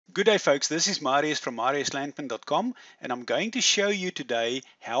Good day, folks. This is Marius from mariuslandman.com, and I'm going to show you today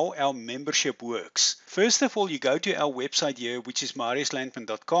how our membership works. First of all, you go to our website here, which is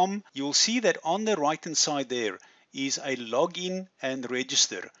mariuslandman.com. You'll see that on the right-hand side there is a login and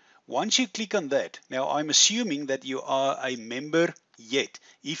register. Once you click on that, now I'm assuming that you are a member yet.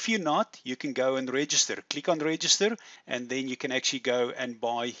 If you're not, you can go and register. Click on register, and then you can actually go and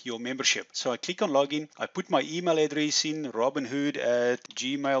buy your membership. So I click on login. I put my email address in,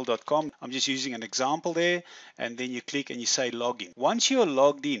 robinhood@gmail.com. I'm just using an example there, and then you click and you say login. Once you're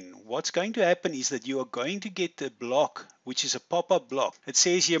logged in, what's going to happen is that you are going to get a block, which is a pop-up block. It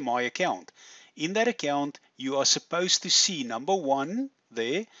says here my account. In that account, you are supposed to see number 1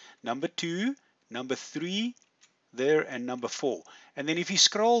 there, number 2, number 3 there, and number 4. And then if you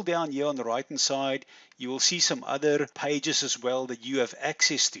scroll down here on the right hand side, you will see some other pages as well that you have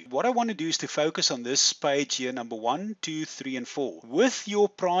access to. What I want to do is to focus on this page here, number 1, 2, 3, and 4. With your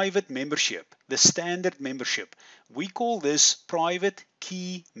private membership, the standard membership, we call this private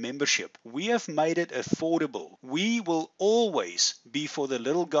key membership. We have made it affordable. We will always be for the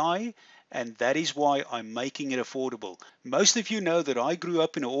little guy, and that is why I'm making it affordable. Most of you know that I grew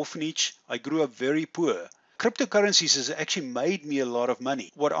up in an orphanage. I grew up very poor. Cryptocurrencies has actually made me a lot of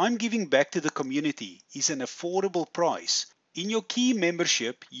money. What I'm giving back to the community is an affordable price. In your key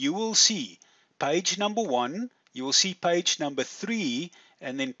membership, you will see page number 1, you will see page number 3,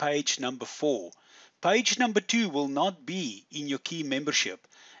 and then page number 4. Page number 2 will not be in your key membership.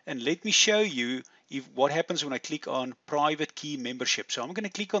 And let me show you what happens when I click on private key membership. So I'm going to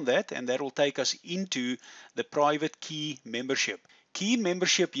click on that, and that will take us into the private key membership. Key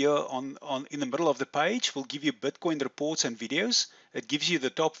membership here in the middle of the page will give you Bitcoin reports and videos. It gives you the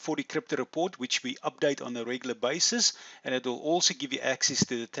top 40 crypto report, which we update on a regular basis, and it will also give you access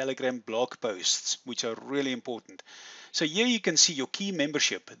to the Telegram blog posts, which are really important. So here you can see your key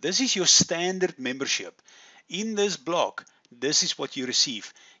membership. This is your standard membership. In this block, this is what you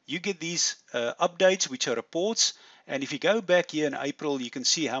receive. You get these updates, which are reports. And if you go back here in April, you can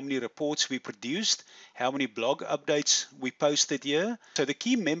see how many reports we produced, how many blog updates we posted here. So the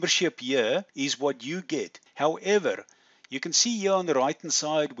key membership here is what you get. However, you can see here on the right hand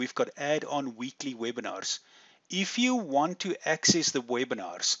side, we've got add-on weekly webinars. If you want to access the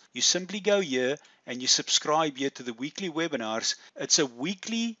webinars, you simply go here and you subscribe here to the weekly webinars. It's a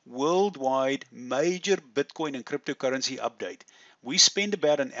weekly worldwide major Bitcoin and cryptocurrency update. We spend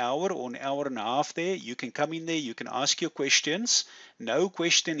about an hour or an hour and a half there. You can come in there, you can ask your questions. No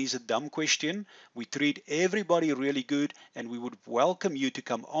question is a dumb question. We treat everybody really good, and we would welcome you to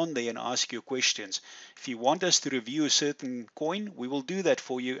come on there and ask your questions. If you want us to review a certain coin, we will do that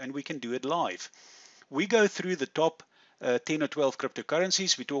for you, and we can do it live. We go through the top 10 or 12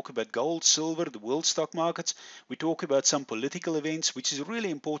 cryptocurrencies. We talk about gold, silver, the world stock markets. We talk about some political events, which is really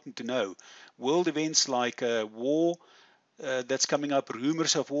important to know. World events like war, that's coming up,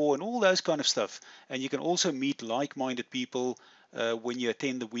 rumors of war, and all those kind of stuff. And you can also meet like-minded people when you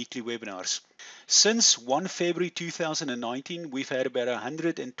attend the weekly webinars. Since 1 February 2019, we've had about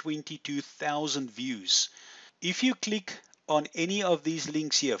 122,000 views. If you click on any of these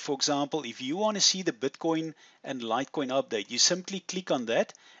links here, for example, if you want to see the Bitcoin and Litecoin update, you simply click on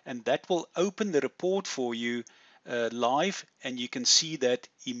that, and that will open the report for you live, and you can see that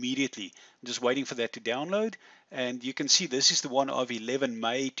immediately. I'm just waiting for that to download, and you can see this is the one of 11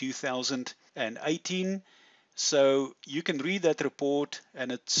 May 2018. So you can read that report,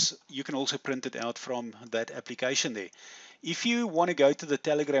 and you can also print it out from that application there. If you want to go to the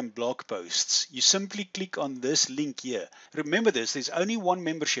Telegram blog posts, you simply click on this link here. Remember this, there's only one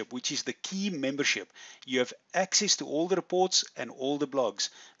membership, which is the key membership. You have access to all the reports and all the blogs.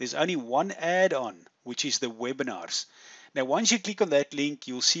 There's only one add-on, which is the webinars. Now, once you click on that link,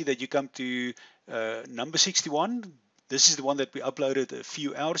 you'll see that you come to number 61. This is the one that we uploaded a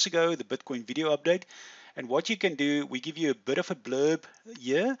few hours ago, the Bitcoin video update. And what you can do, we give you a bit of a blurb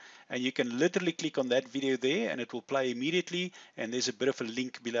here, and you can literally click on that video there, and it will play immediately, and there's a bit of a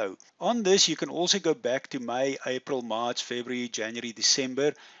link below. On this, you can also go back to May, April, March, February, January,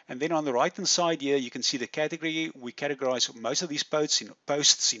 December, and then on the right-hand side here, you can see the category. We categorize most of these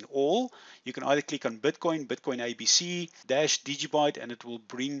posts in all. You can either click on Bitcoin, Bitcoin ABC, Digibyte, and it will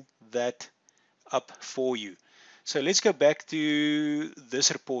bring that up for you. So let's go back to this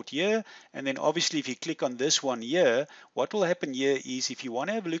report here, and then obviously if you click on this one here, what will happen here is if you want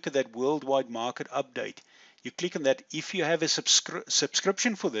to have a look at that worldwide market update, you click on that. If you have a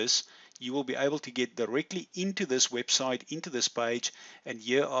subscription for this, you will be able to get directly into this website, into this page, and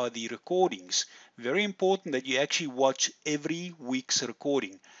here are the recordings. Very important that you actually watch every week's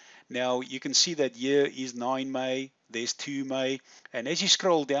recording. Now you can see that here is 9 May, there's To May, and as you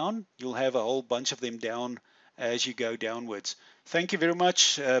scroll down, you'll have a whole bunch of them down as you go downwards. Thank you very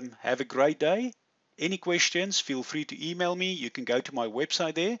much. Have a great day. Any questions, feel free to email me. You can go to my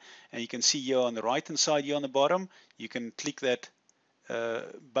website there, and you can see here on the right hand side here on the bottom, you can click that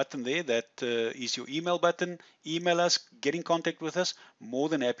button there. That is your email button. Email us, get in contact with us. More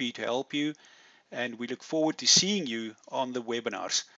than happy to help you, and we look forward to seeing you on the webinars.